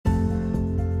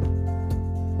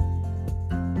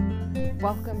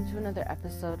Welcome to another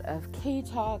episode of K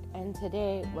Talk, and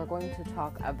today we're going to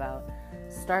talk about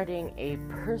starting a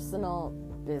personal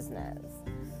business.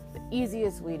 The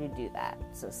easiest way to do that.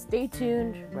 So stay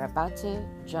tuned, we're about to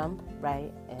jump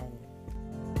right in.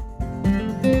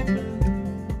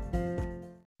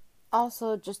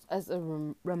 Also, just as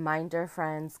a reminder,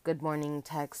 friends, Good Morning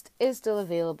Text is still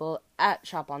available at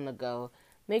Shop on the Go.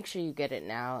 Make sure you get it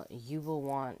now. You will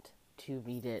want to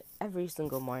read it every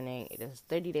single morning. It is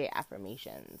 30-day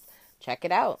affirmations. Check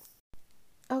it out.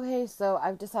 Okay, so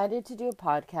I've decided to do a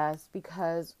podcast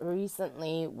because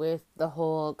recently with the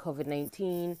whole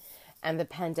COVID-19 and the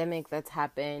pandemic that's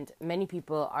happened, many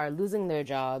people are losing their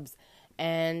jobs.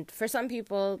 And for some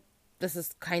people, this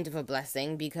is kind of a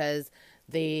blessing because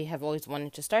they have always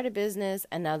wanted to start a business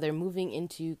and now they're moving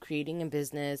into creating a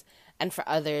business. And for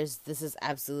others, this is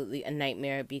absolutely a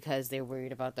nightmare because they're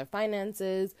worried about their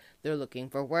finances, they're looking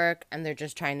for work, and they're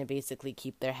just trying to basically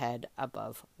keep their head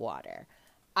above water.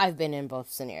 I've been in both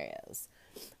scenarios.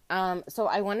 So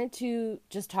I wanted to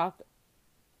just talk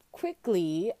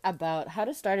quickly about how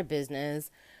to start a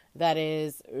business that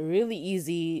is really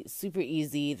easy, super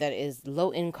easy, that is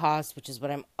low in cost, which is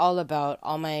what I'm all about.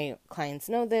 All my clients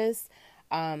know this.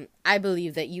 I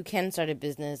believe that you can start a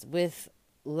business with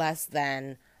less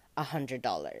than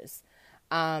 $100.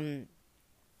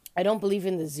 I don't believe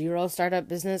in the zero startup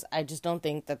business. I just don't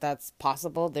think that that's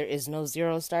possible. There is no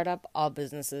zero startup. All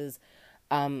businesses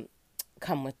come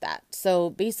with that. So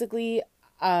basically,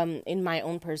 in my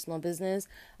own personal business,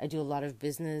 I do a lot of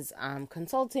business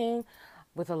consulting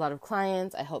with a lot of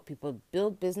clients. I help people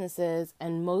build businesses,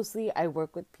 and mostly I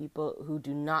work with people who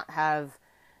do not have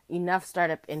enough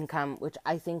startup income, which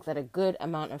I think that a good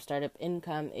amount of startup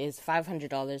income is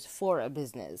 $500 for a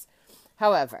business.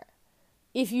 However,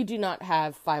 if you do not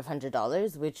have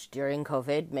 $500, which during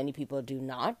COVID, many people do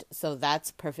not, so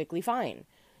that's perfectly fine.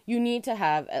 You need to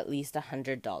have at least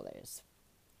 $100.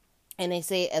 And I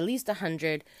say at least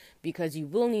 $100 because you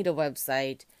will need a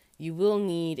website, you will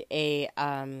need a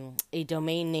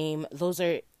domain name. Those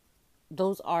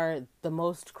are the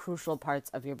most crucial parts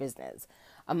of your business.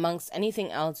 Amongst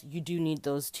anything else, you do need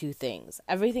those two things.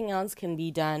 Everything else can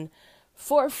be done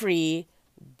for free,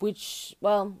 which,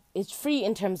 well, it's free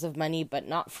in terms of money, but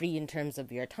not free in terms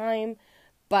of your time.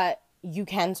 But you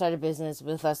can start a business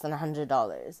with less than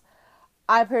 $100.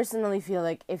 I personally feel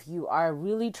like if you are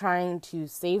really trying to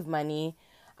save money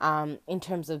in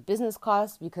terms of business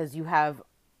costs, because you have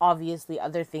obviously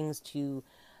other things to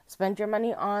spend your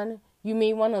money on, you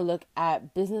may want to look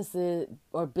at businesses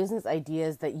or business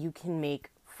ideas that you can make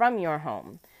from your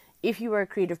home. If you are a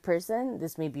creative person,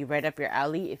 this may be right up your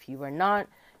alley. If you are not,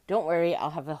 don't worry,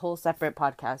 I'll have a whole separate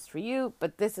podcast for you,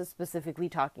 but this is specifically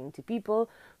talking to people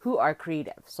who are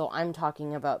creative. So I'm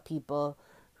talking about people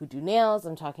who do nails,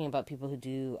 I'm talking about people who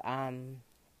do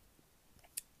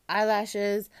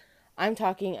eyelashes, I'm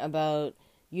talking about,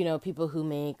 people who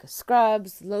make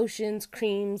scrubs, lotions,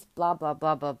 creams, blah, blah,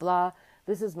 blah, blah, blah.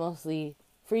 This is mostly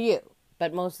for you,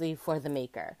 but mostly for the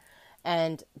maker.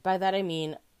 And by that I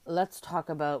mean, let's talk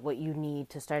about what you need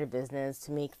to start a business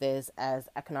to make this as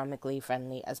economically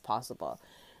friendly as possible.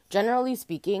 Generally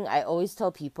speaking, I always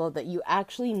tell people that you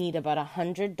actually need about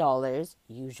 $100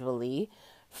 usually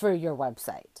for your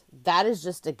website. That is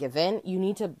just a given. You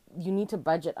need to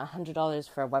budget $100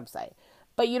 for a website.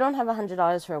 But you don't have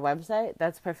 $100 for a website,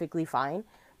 that's perfectly fine.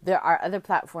 There are other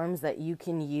platforms that you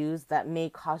can use that may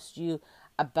cost you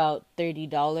about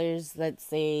 $30, let's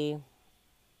say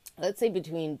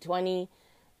between 20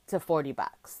 to 40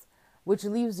 bucks, which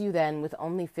leaves you then with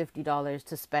only $50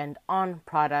 to spend on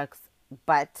products,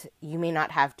 but you may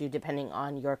not have to depending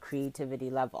on your creativity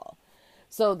level.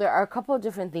 So there are a couple of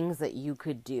different things that you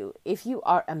could do. If you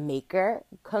are a maker,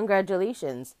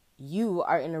 congratulations, you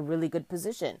are in a really good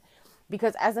position.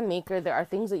 Because as a maker, there are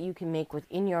things that you can make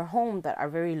within your home that are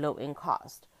very low in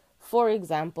cost. For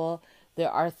example, there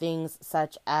are things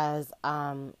such as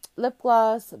lip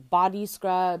gloss, body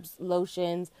scrubs,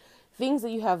 lotions, things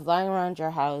that you have lying around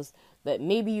your house that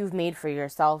maybe you've made for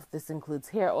yourself. This includes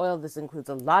hair oil. This includes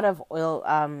a lot of oil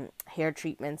hair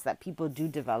treatments that people do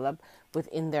develop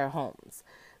within their homes.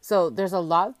 So there's a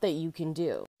lot that you can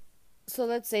do. So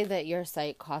let's say that your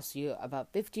site costs you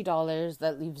about $50.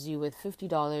 That leaves you with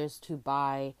 $50 to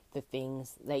buy the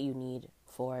things that you need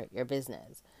for your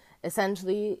business.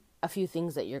 Essentially, a few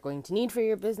things that you're going to need for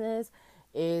your business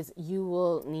is you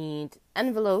will need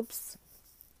envelopes,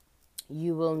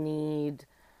 you'll need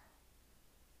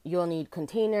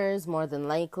containers more than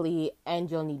likely,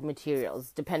 and you'll need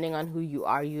materials. Depending on who you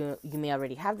are, you may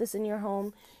already have this in your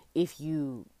home. If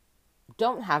you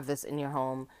don't have this in your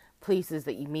home, places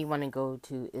that you may want to go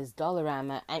to is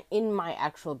Dollarama. And in my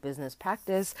actual business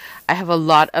practice, I have a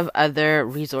lot of other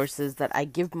resources that I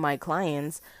give my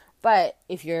clients. But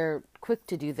if you're quick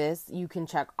to do this, you can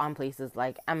check on places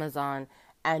like Amazon,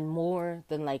 and more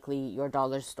than likely your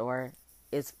dollar store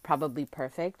is probably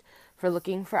perfect for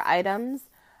looking for items.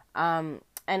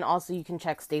 And also you can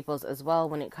check Staples as well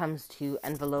when it comes to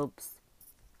envelopes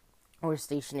or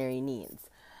stationery needs.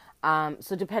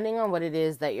 So depending on what it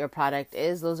is that your product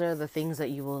is, those are the things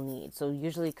that you will need. So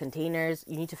usually containers,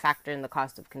 you need to factor in the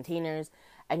cost of containers,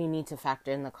 and you need to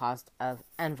factor in the cost of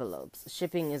envelopes.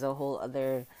 Shipping is a whole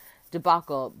other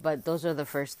debacle, but those are the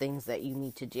first things that you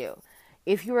need to do.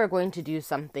 If you are going to do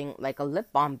something like a lip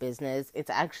balm business, it's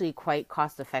actually quite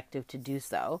cost effective to do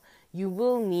so. You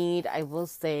will need, I will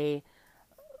say,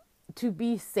 to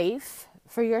be safe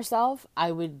for yourself,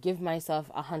 I would give myself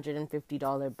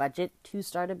 $150 budget to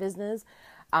start a business.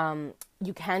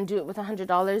 You can do it with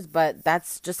 $100, but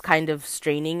that's just kind of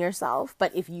straining yourself.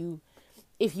 But if you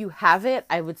have it,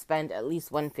 I would spend at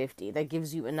least $150. That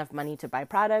gives you enough money to buy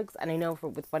products. And I know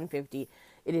with $150,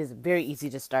 it is very easy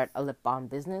to start a lip balm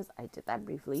business. I did that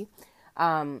briefly.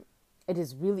 It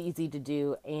is really easy to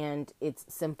do, and it's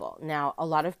simple. Now, a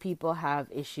lot of people have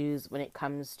issues when it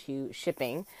comes to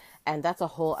shipping, and that's a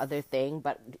whole other thing,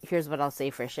 but here's what I'll say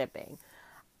for shipping.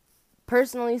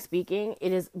 Personally speaking,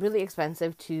 it is really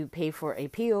expensive to pay for a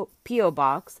PO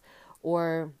box,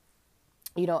 or,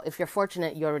 if you're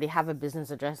fortunate, you already have a business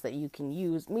address that you can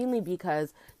use, mainly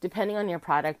because depending on your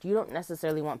product, you don't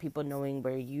necessarily want people knowing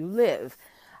where you live.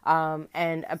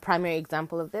 And a primary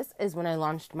example of this is when I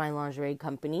launched my lingerie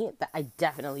company, that I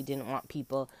definitely didn't want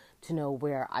people to know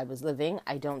where I was living.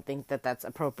 I don't think that that's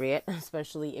appropriate,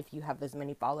 especially if you have as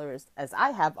many followers as I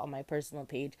have on my personal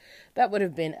page. That would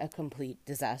have been a complete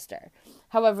disaster.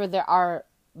 However,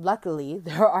 luckily,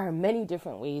 there are many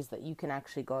different ways that you can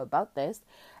actually go about this,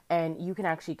 and you can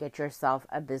actually get yourself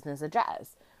a business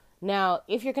address. Now,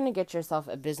 if you're going to get yourself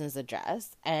a business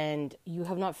address and you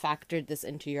have not factored this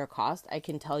into your cost, I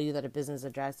can tell you that a business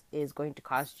address is going to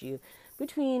cost you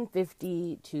between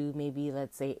 50 to maybe,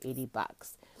 let's say,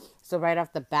 $80. So right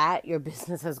off the bat, your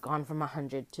business has gone from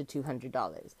 $100 to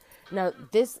 $200. Now,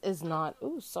 this is not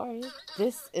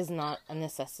a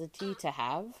necessity to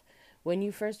have when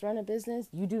you first run a business.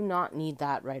 You do not need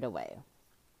that right away.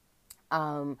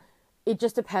 It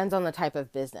just depends on the type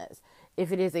of business.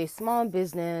 If it is a small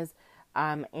business,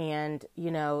 and,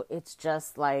 it's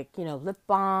just like, lip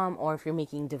balm, or if you're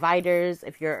making dividers,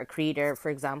 if you're a creator, for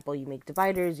example, you make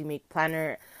dividers, you make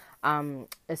planner,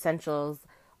 essentials,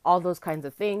 all those kinds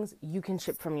of things, you can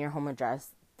ship from your home address.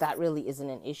 That really isn't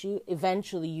an issue.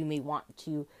 Eventually, you may want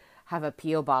to have a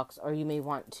PO box, or you may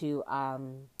want to,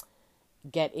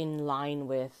 get in line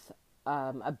with,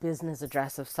 a business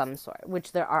address of some sort,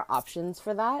 which there are options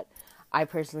for that. I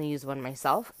personally use one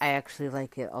myself. I actually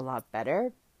like it a lot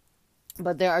better,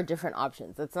 but there are different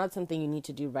options. It's not something you need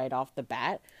to do right off the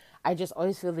bat. I just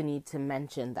always feel the need to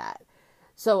mention that.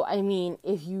 So, I mean,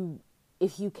 if you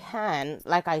can,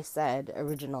 like I said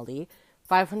originally,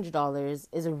 $500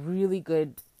 is a really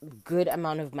good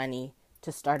amount of money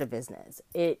to start a business.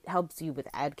 It helps you with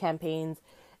ad campaigns.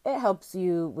 It helps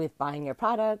you with buying your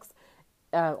products,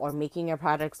 or making your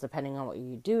products, depending on what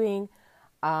you're doing.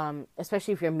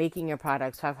 Especially if you're making your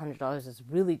products, $500 is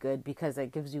really good because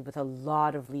it gives you with a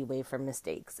lot of leeway for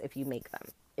mistakes if you make them,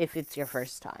 if it's your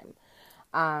first time.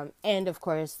 And of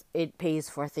course, it pays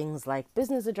for things like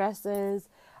business addresses,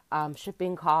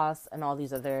 shipping costs, and all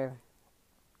these other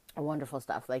wonderful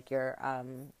stuff like your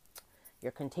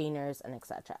containers and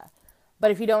etc. But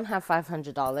if you don't have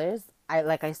 $500,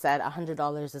 like I said,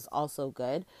 $100 is also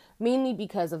good, mainly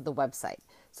because of the website.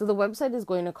 So the website is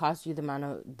going to cost you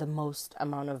the most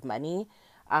amount of money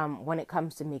when it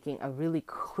comes to making a really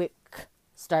quick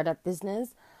startup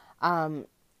business.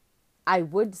 I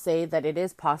would say that it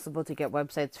is possible to get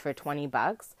websites for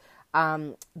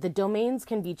 $20. The domains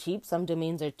can be cheap. Some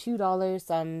domains are $2,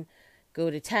 some go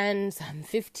to $10, some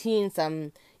 $15,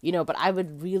 some, but I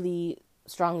would really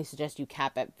strongly suggest you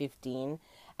cap at $15.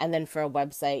 And then for a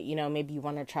website, maybe you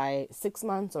want to try 6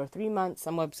 months or 3 months.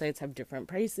 Some websites have different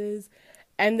prices,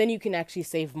 and then you can actually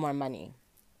save more money.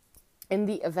 In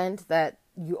the event that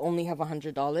you only have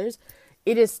 $100,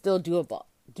 it is still doable.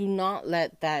 Do not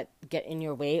let that get in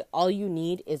your way. All you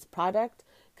need is product,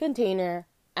 container,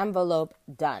 envelope,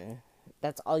 done.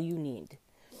 That's all you need.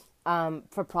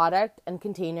 For product and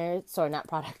containers,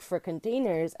 for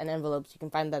containers and envelopes, you can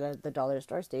find that at the dollar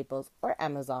store, Staples, or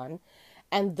Amazon.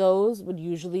 And those would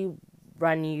usually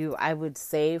run you, I would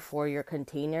say, for your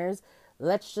containers,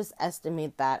 let's just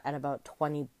estimate that at about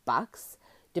 $20,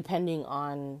 depending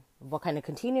on what kind of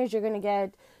containers you're going to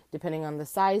get, depending on the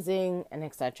sizing and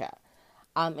etc.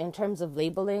 In terms of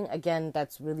labeling, again,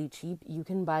 that's really cheap. You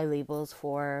can buy labels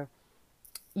to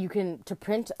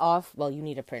print off, well, you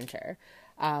need a printer,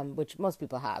 which most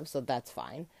people have, so that's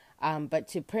fine. But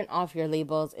to print off your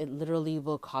labels, it literally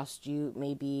will cost you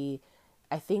maybe,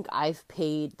 I think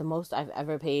the most I've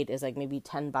ever paid is like maybe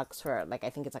 $10 for like, I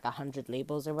think it's like 100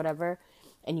 labels or whatever.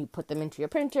 And you put them into your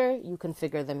printer, you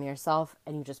configure them yourself,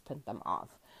 and you just print them off.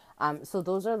 So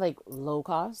those are like low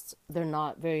costs. They're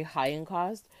not very high in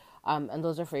cost. And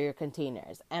those are for your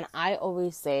containers. And I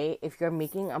always say, if you're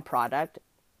making a product,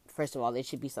 first of all, it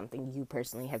should be something you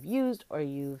personally have used or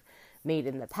you've made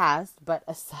in the past. But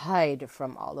aside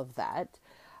from all of that,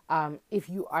 if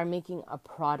you are making a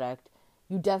product,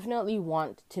 you definitely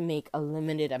want to make a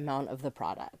limited amount of the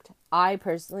product. I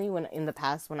personally, when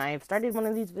I've started one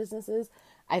of these businesses,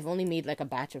 I've only made like a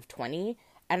batch of 20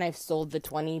 and I've sold the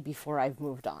 20 before I've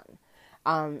moved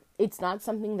on. It's not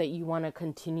something that you want to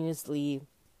continuously,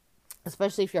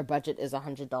 especially if your budget is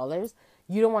 $100.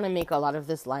 You don't want to make a lot of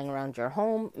this lying around your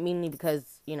home, mainly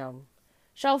because,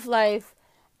 shelf life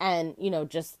and,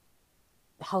 just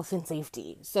health and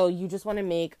safety. So you just want to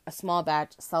make a small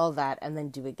batch, sell that, and then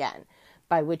do again,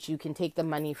 by which you can take the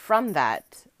money from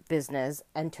that business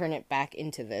and turn it back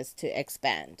into this to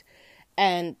expand.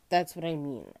 And that's what I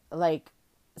mean.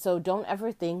 So don't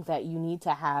ever think that you need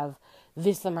to have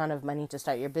this amount of money to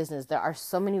start your business. There are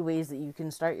so many ways that you can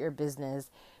start your business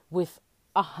with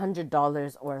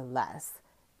 $100 or less.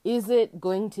 Is it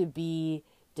going to be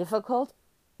difficult?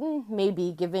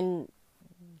 Maybe,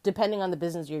 depending on the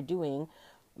business you're doing,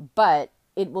 but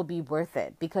it will be worth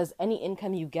it because any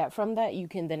income you get from that, you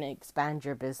can then expand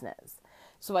your business.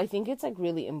 So I think it's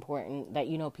really important that,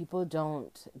 people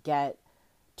don't get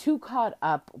too caught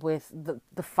up with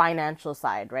the financial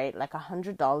side, right? Like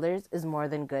 $100 is more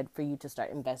than good for you to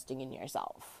start investing in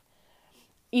yourself.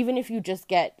 Even if you just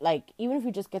get the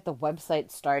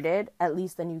website started, at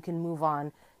least then you can move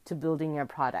on to building your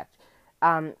product.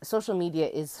 Social media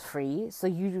is free, so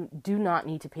you do not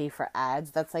need to pay for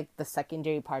ads. That's like the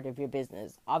secondary part of your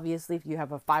business. Obviously, if you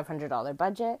have a $500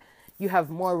 budget, you have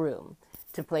more room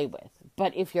to play with.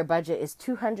 But if your budget is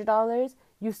 $200,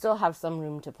 you still have some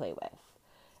room to play with.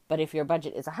 But if your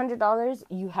budget is $100,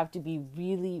 you have to be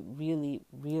really, really,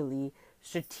 really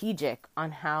strategic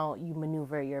on how you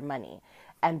maneuver your money.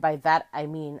 And by that, I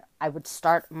mean,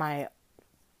 actually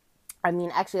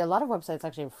a lot of websites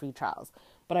actually have free trials,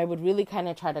 but I would really kind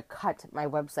of try to cut my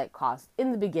website costs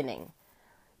in the beginning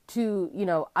to,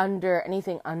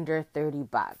 anything under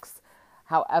 $30.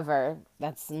 However,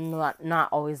 that's not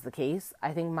always the case.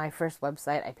 I think my first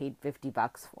website I paid $50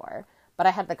 for, but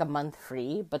I had like a month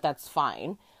free, but that's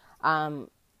fine.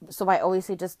 So I always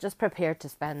say just prepare to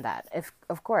spend that. If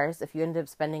you end up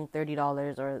spending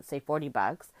 $30 or say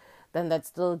 $40, then that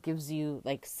still gives you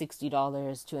like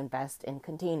 $60 to invest in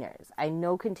containers. I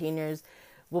know containers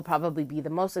will probably be the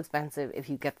most expensive if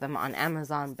you get them on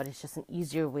Amazon, but it's just an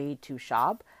easier way to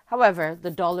shop. However, the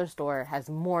dollar store has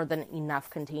more than enough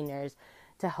containers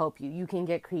to help you. You can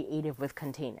get creative with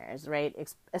containers, right?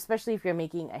 Especially if you're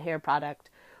making a hair product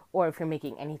or if you're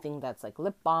making anything that's like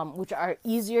lip balm, which are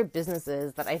easier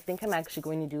businesses that I think I'm actually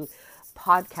going to do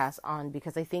podcasts on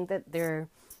because I think that they're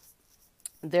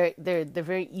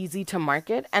very easy to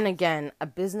market. And again, a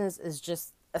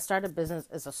startup business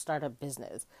is a startup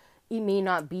business. It may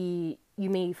not be, you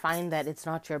may find that it's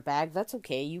not your bag. That's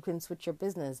okay. You can switch your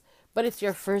business, but it's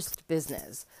your first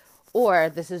business, or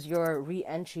this is your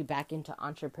re-entry back into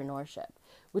entrepreneurship,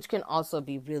 which can also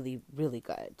be really, really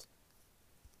good.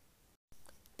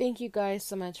 Thank you guys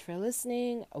so much for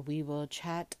listening. We will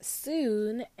chat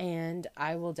soon, and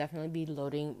I will definitely be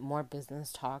loading more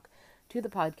business talk to the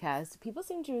podcast. People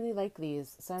seem to really like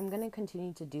these, so I'm going to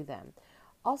continue to do them.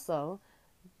 Also,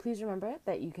 please remember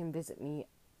that you can visit me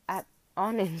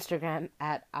on Instagram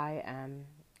at @IM_Kchen.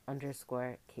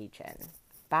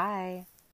 Bye.